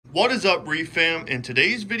What is up, Reef fam? In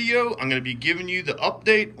today's video, I'm going to be giving you the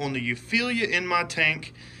update on the Euphyllia in my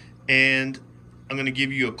tank, and I'm going to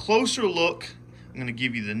give you a closer look. I'm going to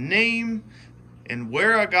give you the name and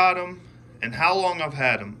where I got them and how long I've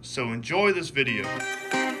had them. So enjoy this video.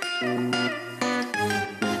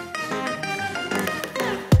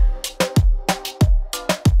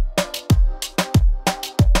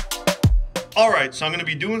 Alright, so I'm going to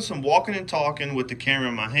be doing some walking and talking with the camera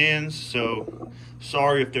in my hands, so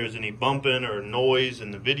sorry if there's any bumping or noise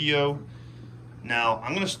in the video. Now,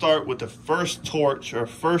 I'm going to start with the first torch, or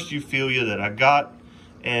first Euphyllia that I got,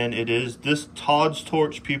 and it is this Todd's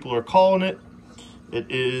torch, people are calling it.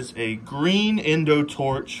 It is a green endo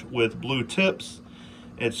torch with blue tips.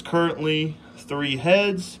 It's currently 3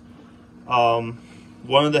 heads. One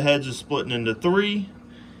of the heads is splitting into 3,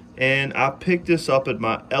 and I picked this up at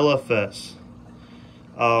my LFS.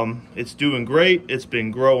 It's doing great. It's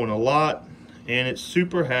been growing a lot, and it's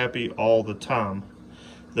super happy all the time.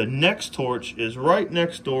 The next torch is right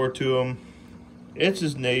next door to him. It's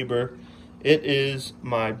his neighbor. It is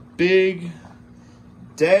my big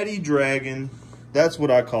daddy dragon. That's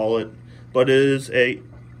what I call it. But it is a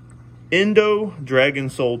Indo Dragon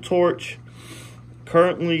Soul torch.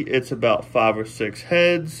 Currently, it's about 5 or 6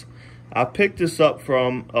 heads. I picked this up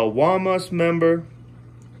from a WAMUS member,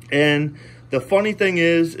 and the funny thing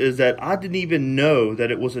is that I didn't even know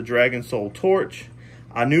that it was a Dragon Soul torch.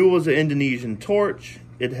 I knew it was an Indonesian torch.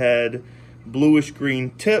 It had bluish green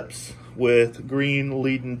tips with green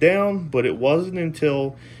leading down, but it wasn't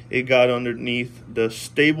until it got underneath the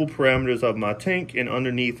stable parameters of my tank and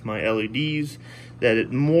underneath my LEDs that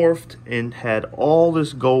it morphed and had all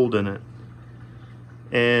this gold in it.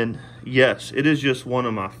 And yes, it is just one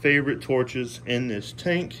of my favorite torches in this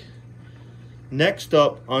tank. Next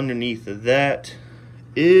up underneath of that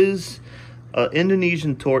is an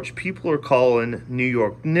Indonesian torch people are calling New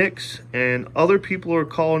York Nicks, and other people are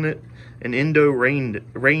calling it an Indo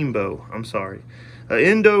Rainbow. I'm sorry, an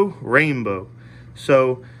Indo Rainbow.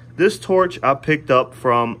 So this torch I picked up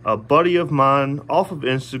from a buddy of mine off of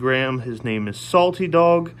Instagram. His name is Salty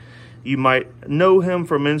Dog. You might know him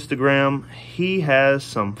from Instagram. He has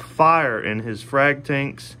some fire in his frag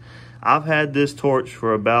tanks. I've had this torch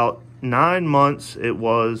for about 9 months. It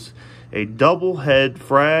was a double head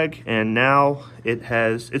frag, and now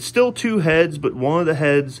it's still 2 heads, but one of the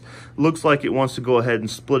heads looks like it wants to go ahead and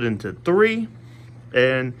split into 3,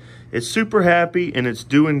 and it's super happy and it's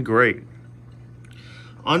doing great.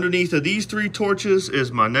 Underneath of these 3 torches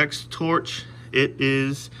is my next torch. It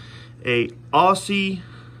is a Aussie,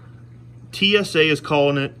 TSA is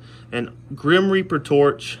calling it, an Grim Reaper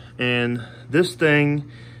torch, and this thing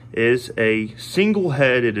is a single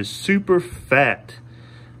head. It is super fat.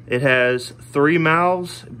 It has 3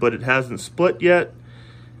 mouths, but it hasn't split yet.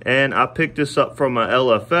 And I picked this up from my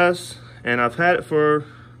LFS, and I've had it for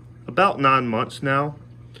about 9 months now.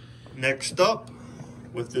 Next up,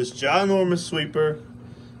 with this ginormous sweeper,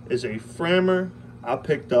 is a Framer I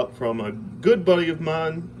picked up from a good buddy of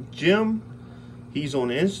mine, Jim. He's on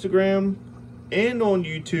Instagram and on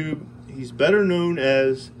YouTube. He's better known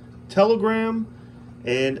as Telegraham.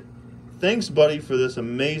 And thanks, buddy, for this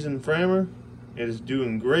amazing framer. It is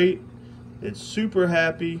doing great. It's super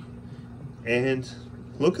happy. And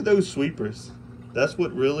look at those sweepers. That's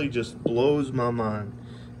what really just blows my mind,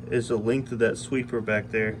 is the length of that sweeper back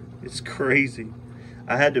there. It's crazy.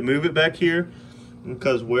 I had to move it back here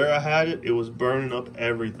because where I had it, it was burning up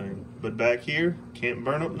everything. But back here, can't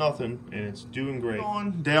burn up nothing, and it's doing great.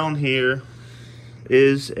 On down here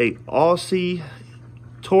is a Aussie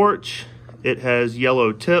torch. It has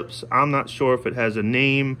yellow tips. I'm not sure if it has a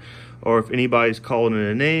name or if anybody's calling it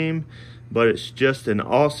a name, but it's just an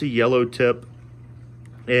Aussie yellow tip,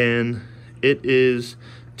 and it is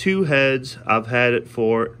 2 heads. I've had it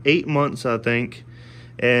for 8 months, I think,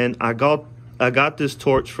 and I got this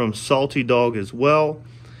torch from Salty Dog as well.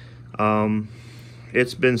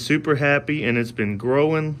 It's been super happy, and it's been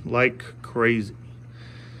growing like crazy.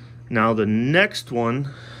 Now the next one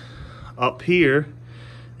up here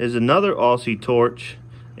is another Aussie torch,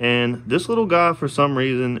 and this little guy for some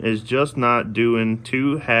reason is just not doing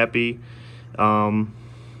too happy.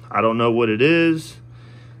 I don't know what it is.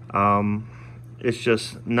 It's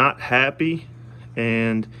just not happy,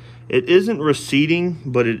 and it isn't receding,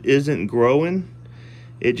 but it isn't growing.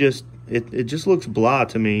 It just looks blah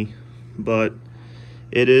to me. But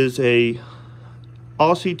it is a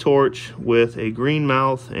Aussie torch with a green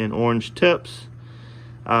mouth and orange tips.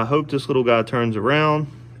 I hope this little guy turns around.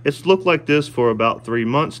 It's looked like this for about 3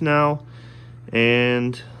 months now,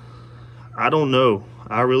 and I don't know.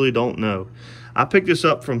 I really don't know. I picked this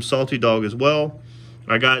up from Salty Dog as well.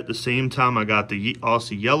 I got at the same time I got the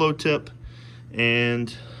Aussie yellow tip,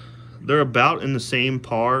 and they're about in the same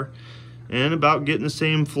par and about getting the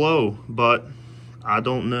same flow, but I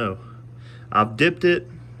don't know. I've dipped it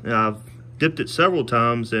several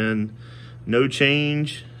times and no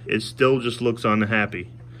change. It still just looks unhappy.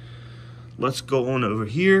 Let's go on over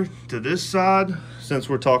here to this side since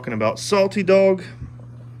we're talking about Salty Dog.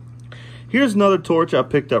 Here's another torch I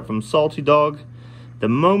picked up from Salty Dog. The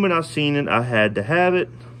moment I seen it, I had to have it.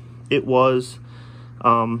 It was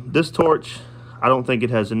this torch. I don't think it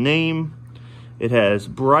has a name. It has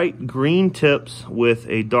bright green tips with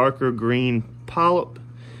a darker green polyp,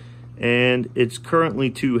 and it's currently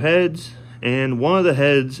 2 heads, and one of the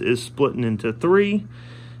heads is splitting into 3,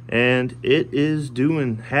 and it is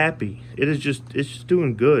doing happy. It's just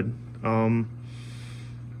doing good.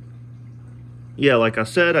 Yeah, like I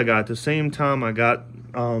said, I got at the same time I got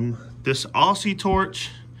this Aussie torch,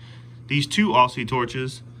 these 2 Aussie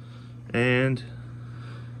torches, and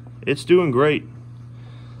it's doing great.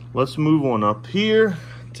 Let's move on up here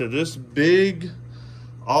to this big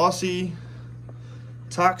Aussie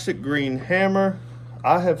toxic green hammer.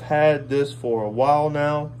 I have had this for a while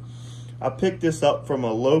now. I picked this up from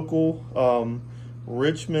a local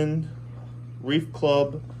Richmond Reef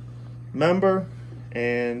Club member,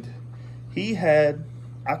 and he had,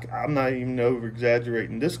 I'm not even over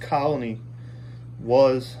exaggerating, this colony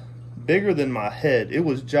was bigger than my head. It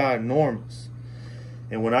was ginormous.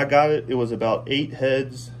 And when I got it, it was about 8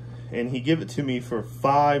 heads, and he gave it to me for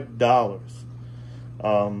 $5.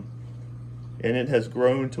 And it has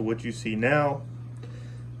grown to what you see now.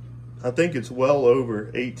 I think it's well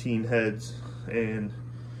over 18 heads, and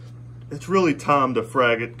it's really time to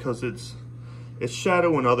frag it because it's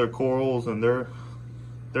shadowing other corals, and they're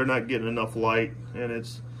not getting enough light, and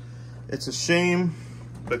it's a shame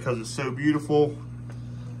because it's so beautiful,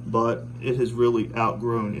 but it has really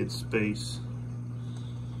outgrown its space.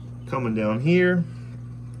 Coming down here,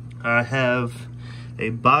 I have a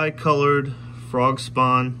bicolored frog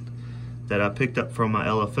spawn that I picked up from my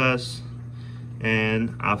LFS,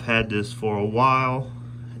 and I've had this for a while,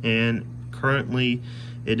 and currently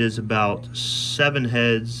it is about 7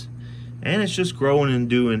 heads, and it's just growing and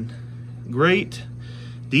doing great.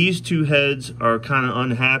 These 2 heads are kind of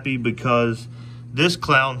unhappy because this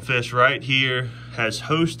clownfish right here has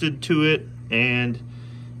hosted to it, and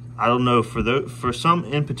I don't know, for some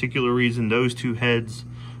in particular reason, those 2 heads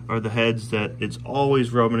are the heads that it's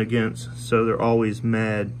always rubbing against, so they're always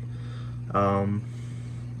mad.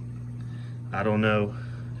 I don't know.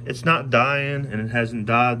 It's not dying, and it hasn't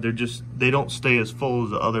died. They don't stay as full as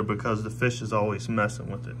the other because the fish is always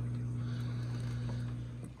messing with it.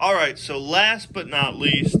 All right, so last but not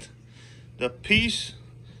least, the piece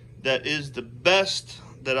that is the best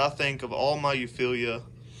that I think of all my Euphyllia,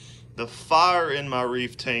 the fire in my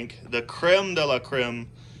reef tank, the creme de la creme,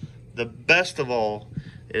 the best of all,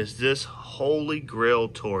 is this Holy Grail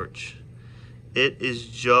torch. It is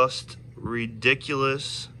just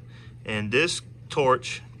ridiculous, and this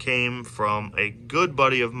torch came from a good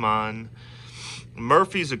buddy of mine,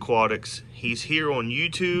 Murphy's Aquatics. He's here on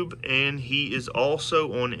YouTube, and he is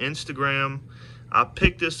also on Instagram. I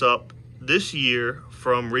picked this up this year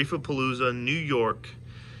from Reefer, New York,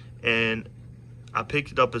 and I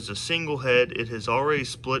picked it up as a single head. It has already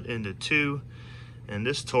split into 2, and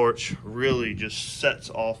this torch really just sets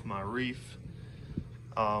off my reef.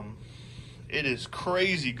 It is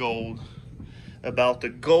crazy gold, about the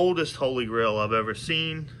goldest Holy Grail I've ever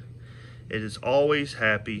seen. It is always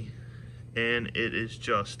happy, and it is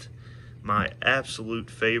just my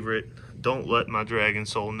absolute favorite. Don't let my Dragon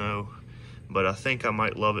Soul know, but I think I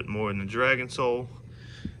might love it more than the Dragon Soul.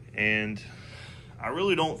 And I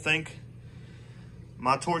really don't think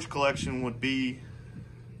my torch collection would be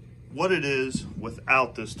what it is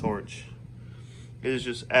without this torch. It is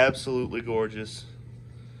just absolutely gorgeous,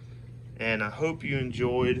 and I hope you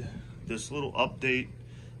enjoyed this little update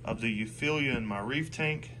of the Euphyllia in my reef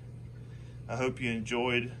tank. I hope you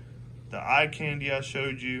enjoyed the eye candy I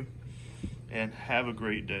showed you, and have a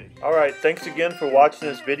great day. All right, thanks again for watching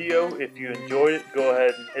this video. If you enjoyed it, go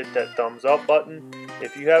ahead and hit that thumbs up button.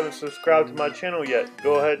 If you haven't subscribed to my channel yet,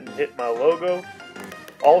 go ahead and hit my logo.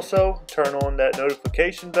 Also, turn on that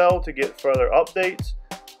notification bell to get further updates.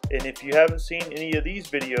 And if you haven't seen any of these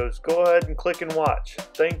videos, go ahead and click and watch.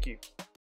 Thank you.